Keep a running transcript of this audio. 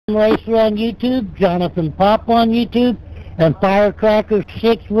Racer on YouTube, Jonathan Pop on YouTube, and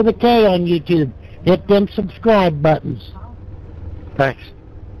Firecracker6 with a K on YouTube. Hit them subscribe buttons. Thanks.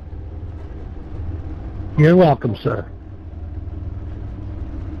 You're welcome, sir.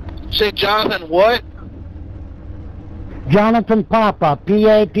 Say Jonathan what? Jonathan Papa,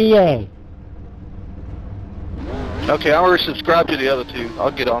 P-A-P-A. Okay, I'll resubscribe to the other two.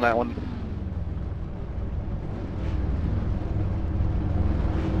 I'll get on that one.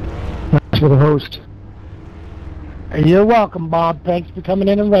 Thanks for the host. You're welcome, Bob. Thanks for coming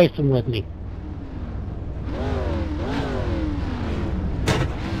in and racing with me.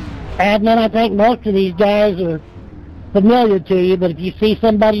 Admin, I think most of these guys are familiar to you, but if you see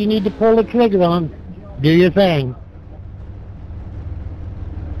somebody you need to pull the trigger on, do your thing.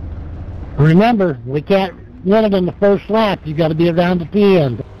 Remember, we can't win it in the first lap. You've got to be around at the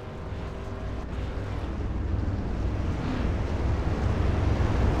end.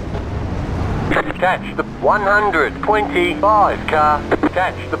 Catch the 125 car.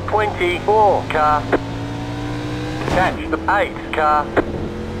 Catch the 24 car. Catch the 8 car.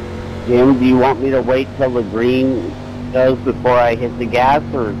 Jim, do you want me to wait till the green goes before I hit the gas,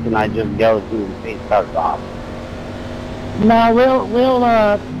 or can I just go as soon as the pace starts off? No, we'll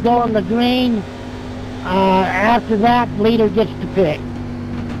go on the green. After that, leader gets to pick.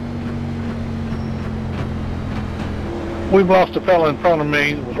 We've lost a fellow in front of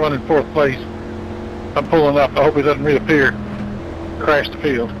me that was running 4th place. I'm pulling up. I hope he doesn't reappear. Crash the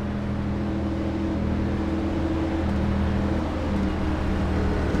field.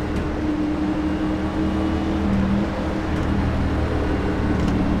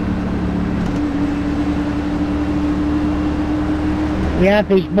 Yeah, if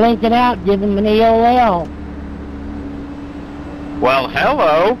he's blinking out, give him an EOL. Well,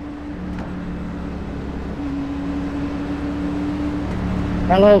 hello.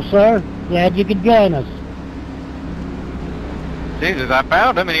 Hello, sir. Glad you could join us. Jesus, I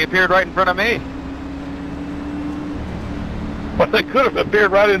found him and he appeared right in front of me. Well, they could have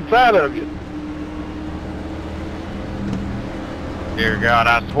appeared right inside of you. Dear God,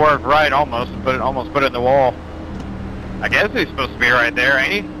 I swerved right almost and almost put it in the wall. I guess he's supposed to be right there,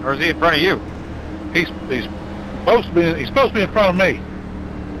 ain't he? Or is he in front of you? He's supposed to be in front of me.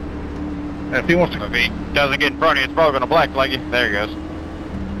 And if he wants to, If he doesn't get in front of you, it's probably going to black flag you. There he goes.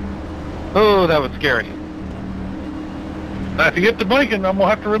 Oh, that was scary. now if you get to blinking, I'm gonna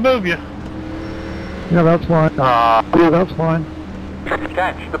have to remove you. Yeah, that's fine. Yeah, that's fine.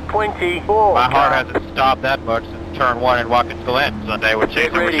 Catch the 24 My car. heart hasn't stopped that much since turn 1 in Watkins Glen Sunday when Get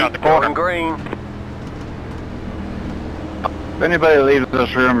Chaser was ready, shot the going corner. green. If anybody leaves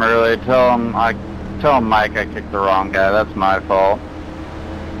this room early, tell him Mike I kicked the wrong guy. That's my fault.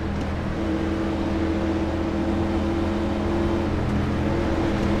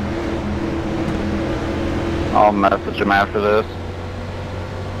 I'll message him after this.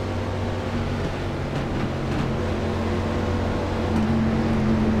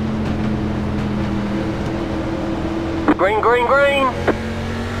 Green, green, green.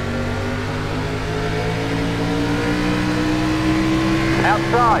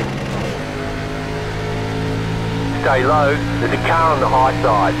 Outside. Stay low. There's a car on the high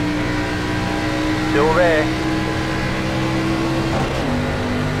side. Still there.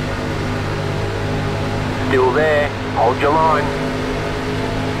 Still there. Hold your line.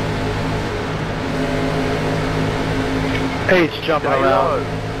 Eight's jumping Stay around. low.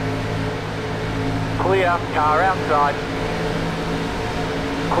 Clear. Car outside.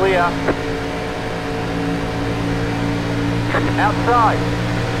 Clear. Outside.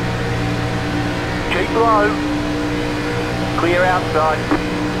 Keep low. Clear outside.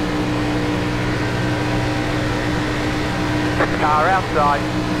 Car outside.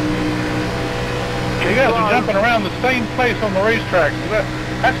 You guys are jumping around the same place on the racetrack. So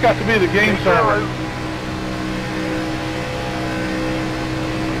that's got to be the game server.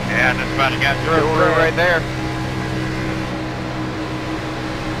 Yeah, just about to get through right there.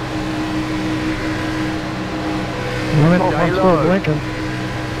 Let me know start blinking.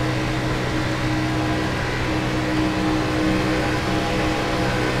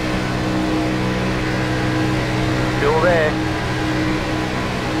 Still there.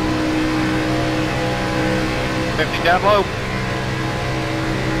 50 down low.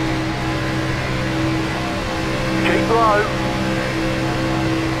 Keep low.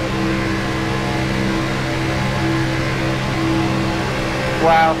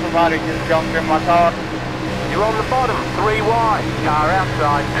 Wow, somebody just jumped in my car. You're on the bottom, 3 wide. Car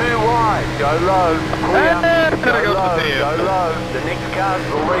outside, 2 wide. Go low, clear. Go low. The next car's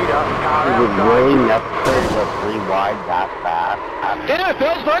the leader. Car Is it outside. really necessary to 3 wide that fast? Yeah,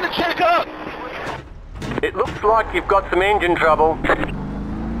 Phil's trying to check up. It looks like you've got some engine trouble.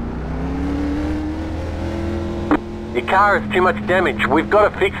 Your car has too much damage. We've got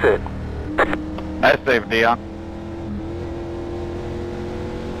to fix it. Nice save, Dion.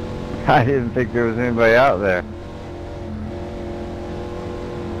 I didn't think there was anybody out there.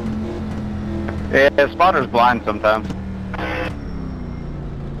 Yeah, spotter's blind sometimes.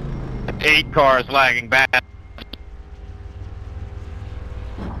 8 cars lagging back.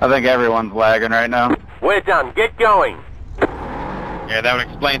 I think everyone's lagging right now. We're done. Get going. Yeah, that would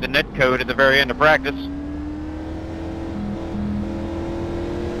explain the net code at the very end of practice.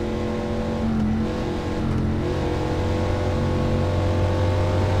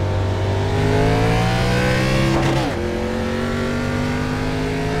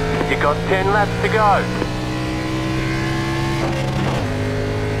 You got 10 laps to go.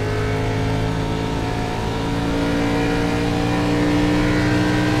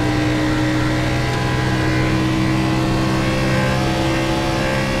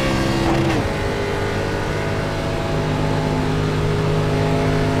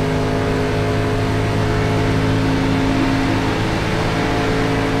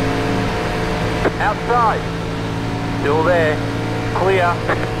 Outside. Still there. Clear.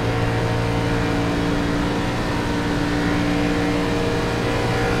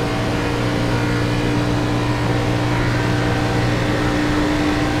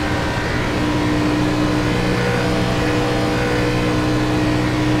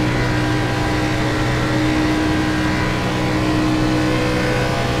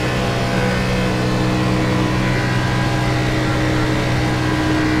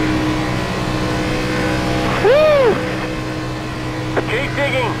 Keep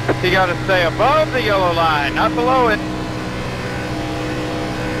digging. You gotta stay above the yellow line, not below it.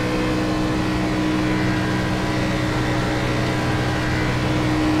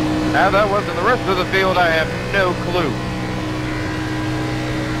 How that was in the rest of the field, I have no clue.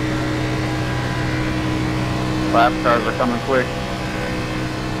 Lap cars are coming quick.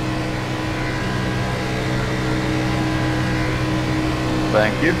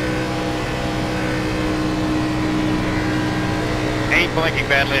 Thank you. Ain't blinking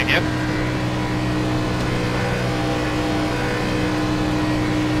badly again.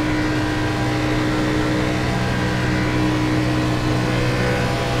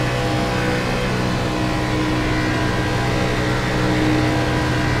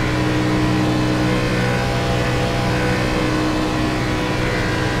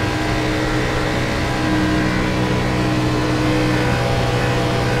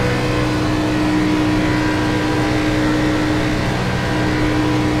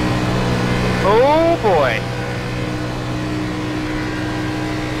 Oh boy.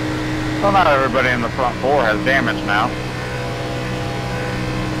 Well, not everybody in the front 4 has damage now.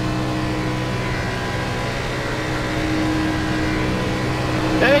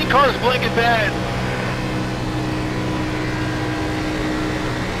 Hey, car's blinking bad.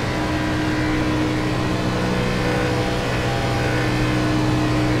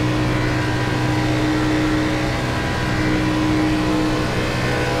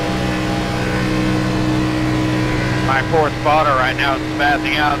 My 4th spotter right now is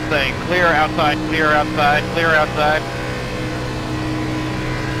spazzing out saying clear outside, clear outside, clear outside.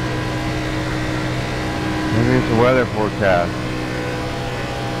 Maybe it's a weather forecast.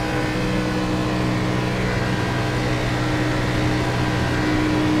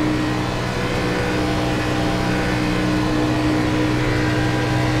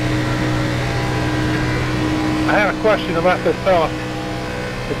 I had a question about that fella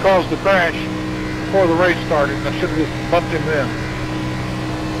that caused the crash before the race started. I should have just bumped him then.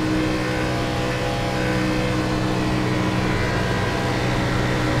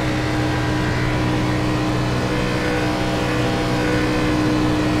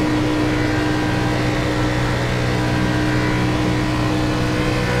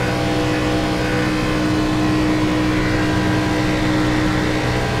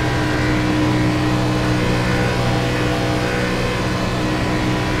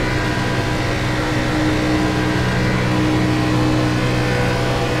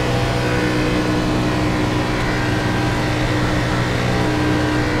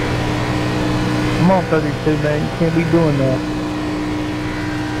 Come on, 32, man. You can't be doing that.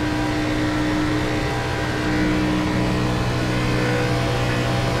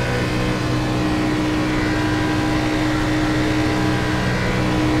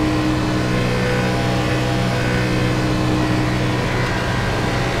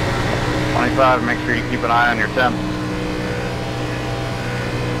 25, make sure you keep an eye on your temps.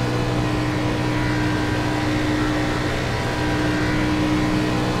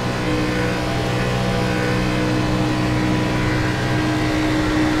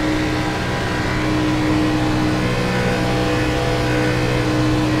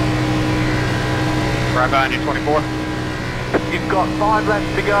 Right behind you, 24. You've got 5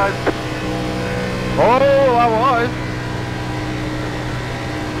 laps to go. Oh, I was.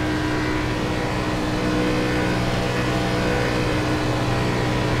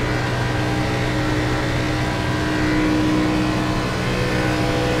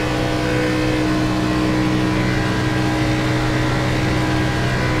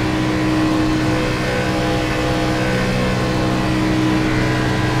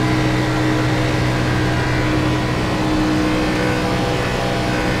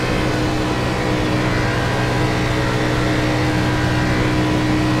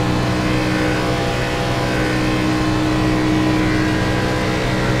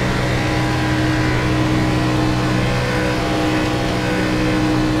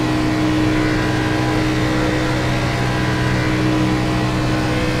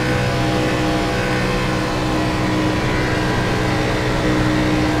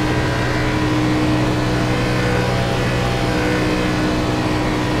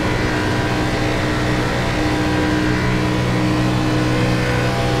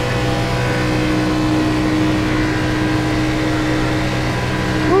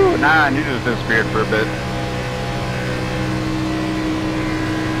 You just disappeared for a bit.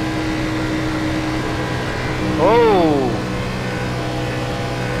 Oh!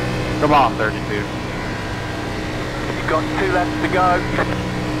 Come on, 32. You've got 2 laps to go.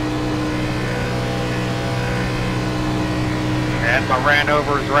 And I ran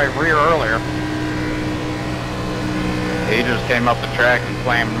over his right rear earlier. He just came up the track and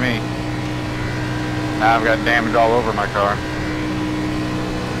slammed me. Now I've got damage all over my car.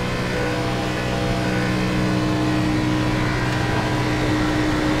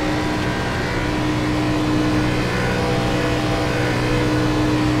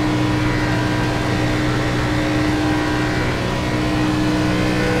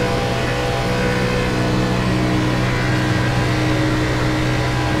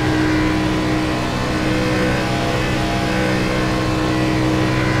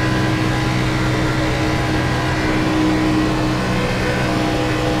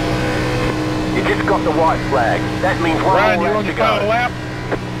 Got the white flag. That means one Ryan, more you lap on to your go. final lap?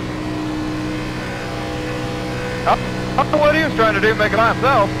 I don't know what he was trying to do, make it by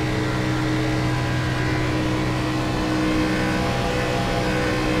himself.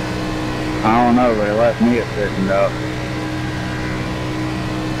 I don't know, but it left me at sitting up.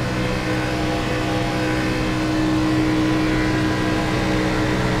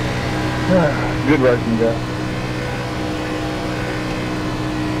 Good racing, guy.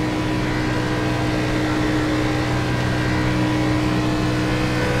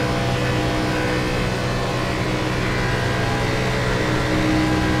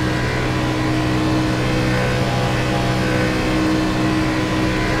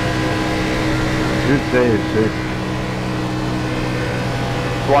 Good save, too.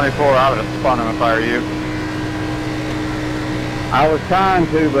 24, I would have spun him if I were you. I was trying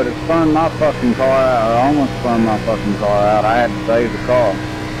to, but it spun my fucking car out. I almost spun my fucking car out. I had to save the car.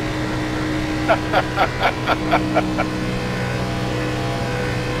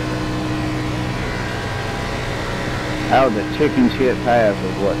 That was a chicken shit pass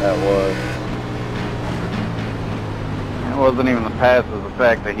is what that was. It wasn't even the pass, it was the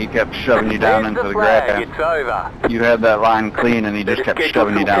fact that he kept shoving you down into the grass. It's over. You had that line clean and he just kept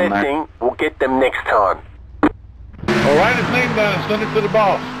shoving you down there. We'll get them next time. Well, write his name down and send it to the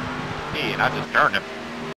boss. Hey, and I just turned him.